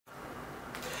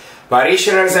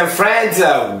Parishioners and friends,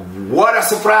 what a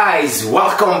surprise!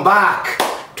 Welcome back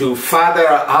to Father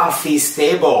Alfie's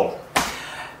table.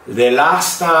 The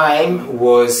last time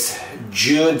was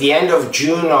the end of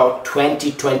June of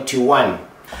 2021,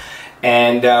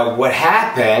 and what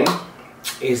happened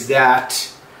is that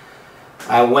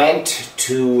I went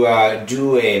to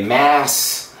do a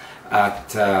mass at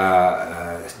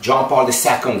John Paul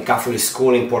II Catholic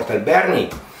School in Port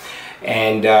Alberni,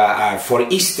 and for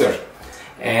Easter.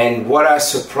 And what a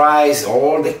surprise,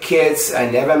 all the kids I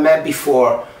never met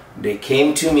before, they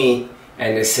came to me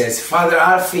and they says, Father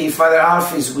Alfie,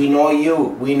 we know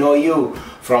you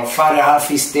from Father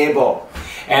Alfie's table.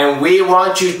 And we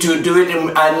want you to do it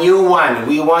a new one.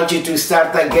 We want you to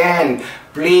start again,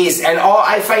 please. And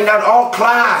I find out all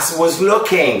class was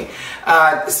looking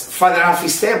at Father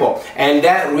Alfie's table. And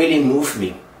that really moved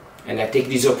me. And I take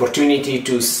this opportunity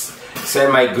to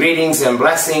send my greetings and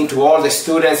blessing to all the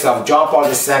students of John Paul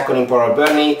II in Port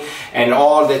Alberni and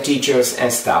all the teachers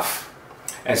and staff.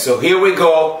 And so here we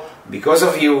go. Because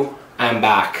of you, I'm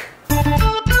back.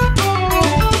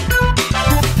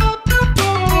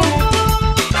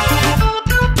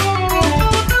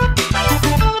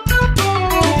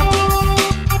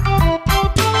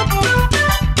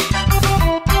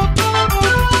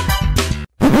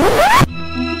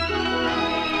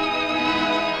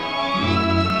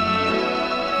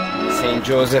 St.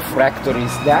 Joseph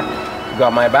Rectory's deck.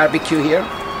 Got my barbecue here.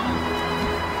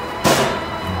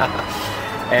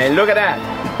 And look at that.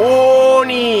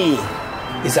 Oni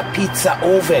is a pizza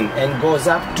oven and goes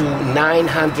up to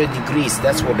 900 degrees.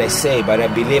 That's what they say, but I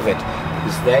believe it.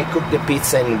 Because they cook the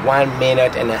pizza in 1.5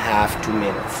 minutes, 2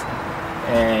 minutes.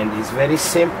 And it's very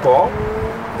simple.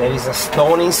 There is a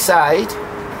stone inside.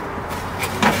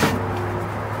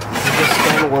 This is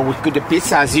the stone where we cook the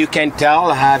pizza. As you can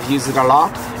tell, I have used it a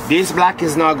lot. This black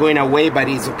is not going away, but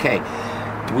it's okay.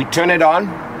 We turn it on.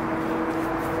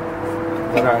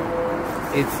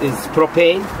 It's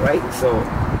propane, right? So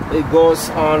it goes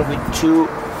on with two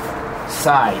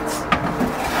sides.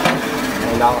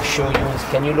 And I'll show you.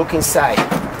 Can you look inside?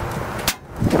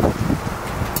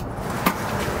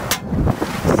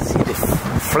 See the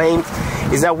flame?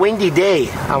 It's a windy day,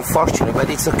 unfortunately, but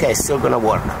it's okay. It's still gonna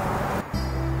work.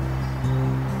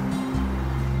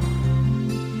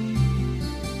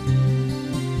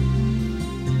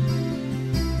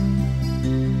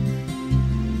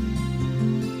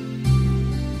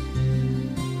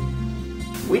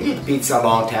 We did pizza a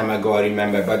long time ago, I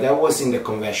remember, but that was in the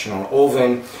conventional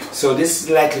oven, so this is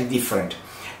slightly different.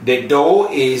 The dough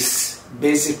is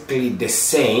basically the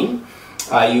same.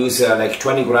 I use like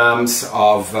 20 grams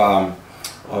of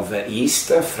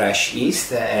yeast, fresh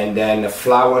yeast, and then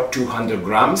flour 200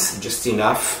 grams, just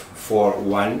enough for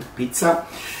one pizza.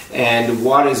 And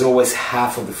water is always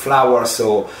half of the flour,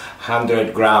 so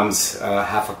 100 grams,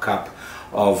 half a cup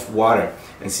of water.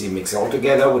 And so you mix it all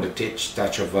together with a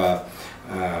touch of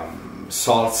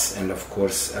salts and of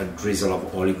course a drizzle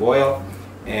of olive oil.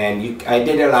 And I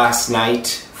did it last night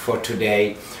for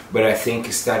today, but I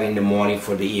think starting in the morning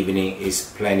for the evening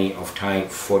is plenty of time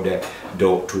for the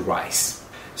dough to rise.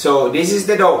 So this is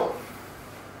the dough,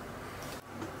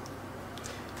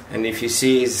 and if you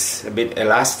see, it's a bit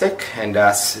elastic, and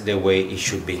that's the way it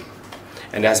should be,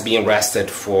 and that's being rested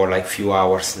for like few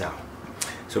hours now.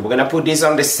 So we're gonna put this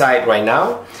on the side right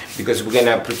now because we're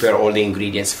gonna prepare all the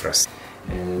ingredients first.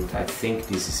 And I think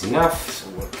this is enough, so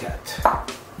we'll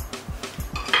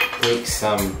take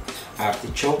some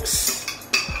artichokes.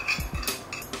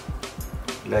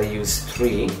 I use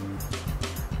 3.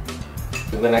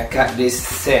 We're gonna cut this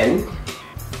thin.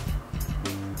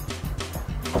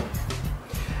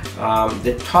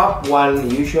 The top one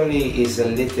usually is a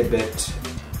little bit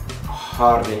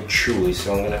hard and chewy,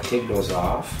 so I'm gonna take those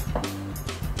off.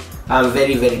 I'm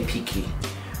very, very picky.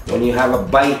 When you have a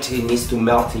bite, it needs to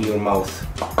melt in your mouth.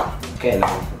 Okay,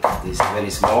 now this is very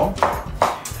small,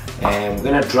 and we're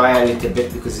gonna dry a little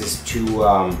bit because it's too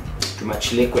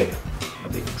much liquid. A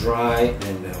bit dry,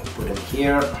 and put them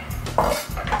here,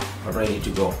 ready to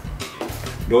go.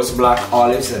 Those black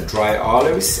olives are dry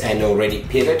olives and already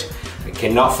pitted. I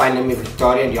cannot find them in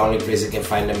Victoria. The only place I can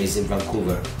find them is in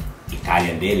Vancouver,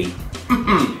 Italian deli.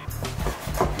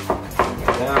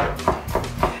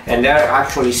 And they're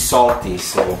actually salty,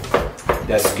 so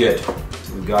that's good.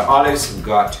 So we got olives, we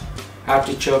got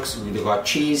artichokes, we got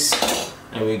cheese,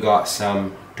 and we got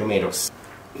some tomatoes.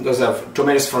 Those are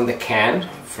tomatoes from the can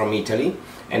from Italy,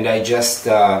 and I just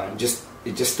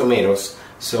tomatoes.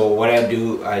 So what I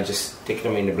do, I just take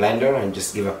them in the blender and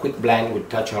just give a quick blend with a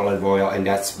touch of olive oil, and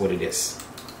that's what it is.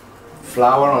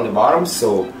 Flour on the bottom,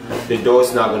 so the dough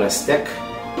is not gonna stick.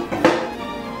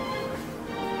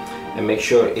 and make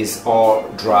sure it's all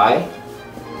dry.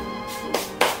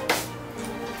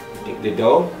 Take the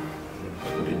dough,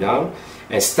 put it down,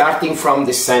 and starting from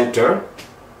the center,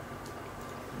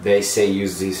 they say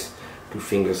use these 2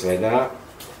 fingers like that.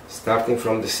 Starting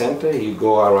from the center, you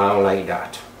go around like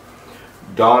that.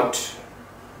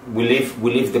 We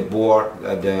leave the board,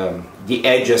 the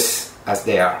edges as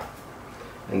they are,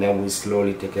 and then we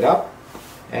slowly take it up,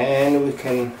 and we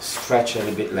can stretch a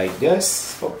little bit like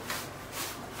this. Oh.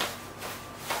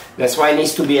 That's why it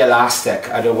needs to be elastic,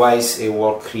 otherwise it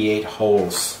will create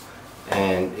holes,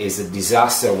 and it's a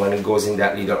disaster when it goes in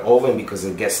that little oven because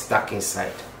it gets stuck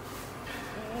inside.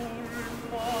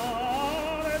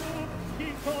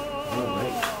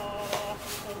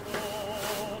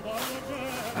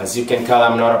 As you can tell,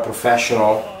 I'm not a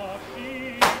professional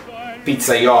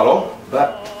pizzaiolo,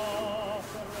 but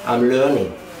I'm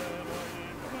learning.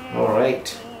 Alright.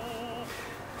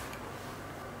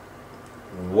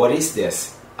 What is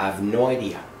this? I have no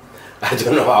idea. I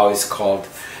don't know how it's called.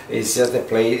 It's just a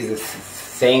place, the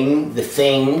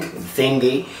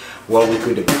thingy where we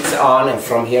put the pizza on, and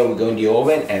from here we go in the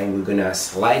oven and we're gonna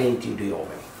slide into the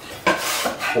oven.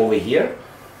 Over here.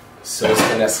 So it's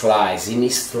gonna slice. You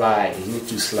need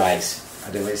to slice.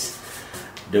 Otherwise,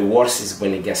 the worst is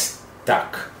when it gets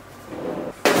stuck.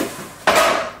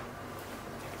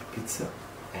 Pizza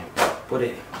and put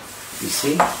it. You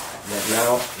see that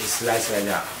now it's sliced like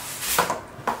that.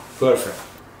 Perfect.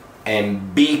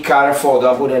 And be careful.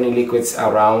 Don't put any liquids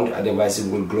around. Otherwise, it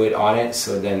will glue it on it.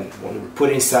 So then, when we put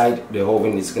inside the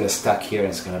oven, it's gonna stuck here and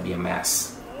it's gonna be a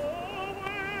mess.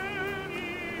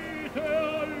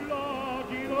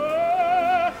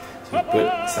 Put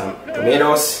some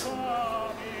tomatoes.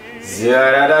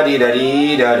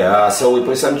 So we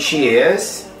put some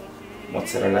cheese,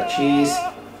 mozzarella cheese,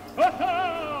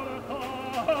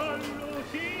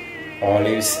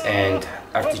 olives and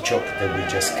artichoke that we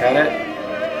just cut.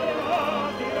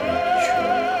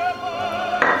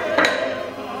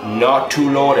 Not too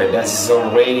loaded. This is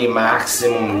already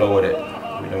maximum loaded.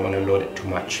 We don't want to load it too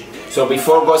much. So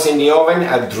before it goes in the oven,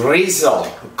 a drizzle,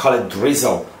 we call it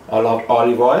drizzle, of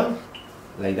olive oil.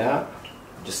 Like that,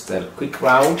 just a quick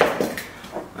round,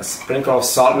 a sprinkle of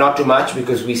salt, not too much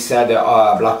because we said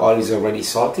black oil is already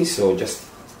salty, so just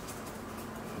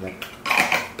like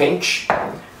pinch,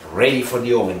 ready for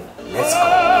the oven. Let's go.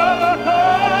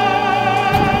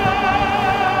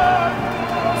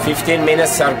 15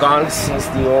 minutes are gone since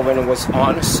the oven was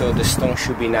on, so the stone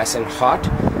should be nice and hot.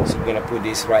 So we're gonna put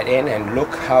this right in and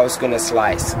look how it's gonna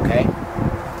slice, okay?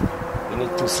 We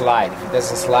need to slide. If it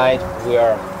doesn't slide,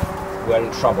 we're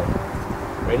in trouble.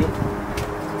 Ready?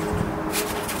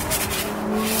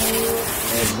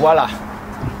 And voila!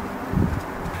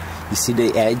 You see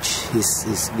the edge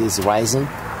is rising?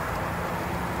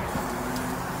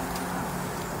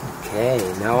 Okay,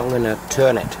 now I'm gonna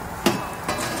turn it.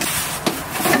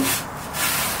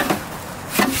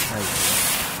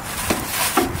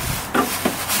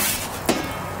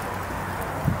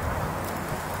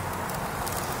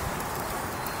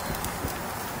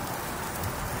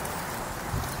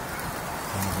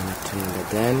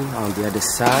 Again on the other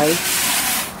side.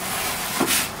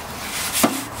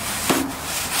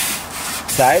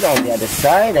 On the other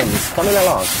side, and it's coming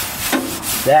along.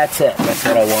 That's it. That's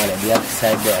what I wanted. The other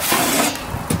side there.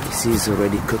 You see, it's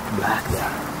already cooked black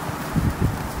there.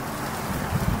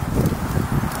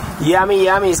 Yummy,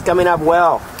 yummy. It's coming up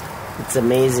well. It's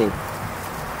amazing.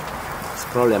 It's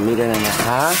probably 1.5 meters.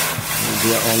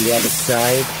 Maybe on the other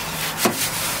side.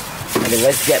 And the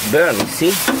rest get burned. You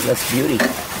see? That's beauty.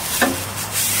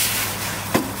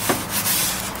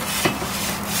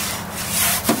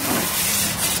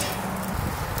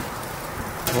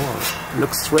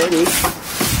 Looks ready.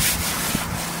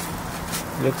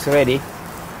 Looks ready.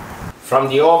 From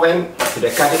the oven to the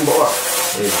cutting board.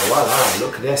 Voila,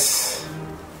 look at this.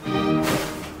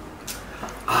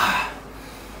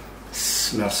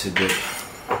 Smells so good.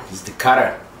 This is the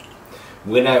cutter.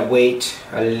 We're gonna wait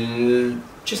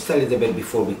just a little bit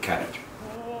before we cut it.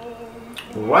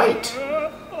 Right.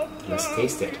 Let's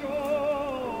taste it.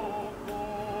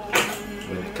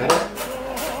 We're gonna cut it.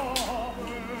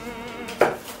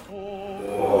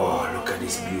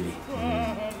 Beauty.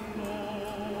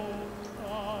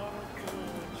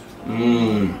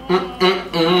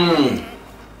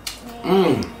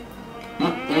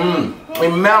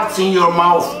 It melts in your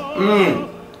mouth.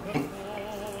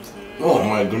 Oh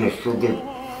my goodness, so good.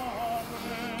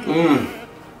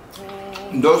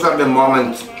 Those are the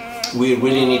moments we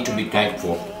really need to be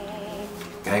thankful.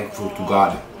 Thankful to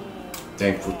God.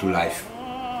 Thankful to life.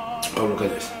 Oh, look at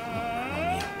this.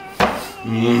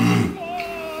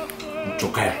 It's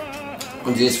okay.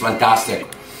 This is fantastic.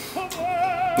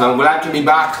 I'm glad to be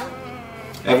back,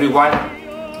 everyone.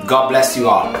 God bless you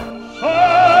all.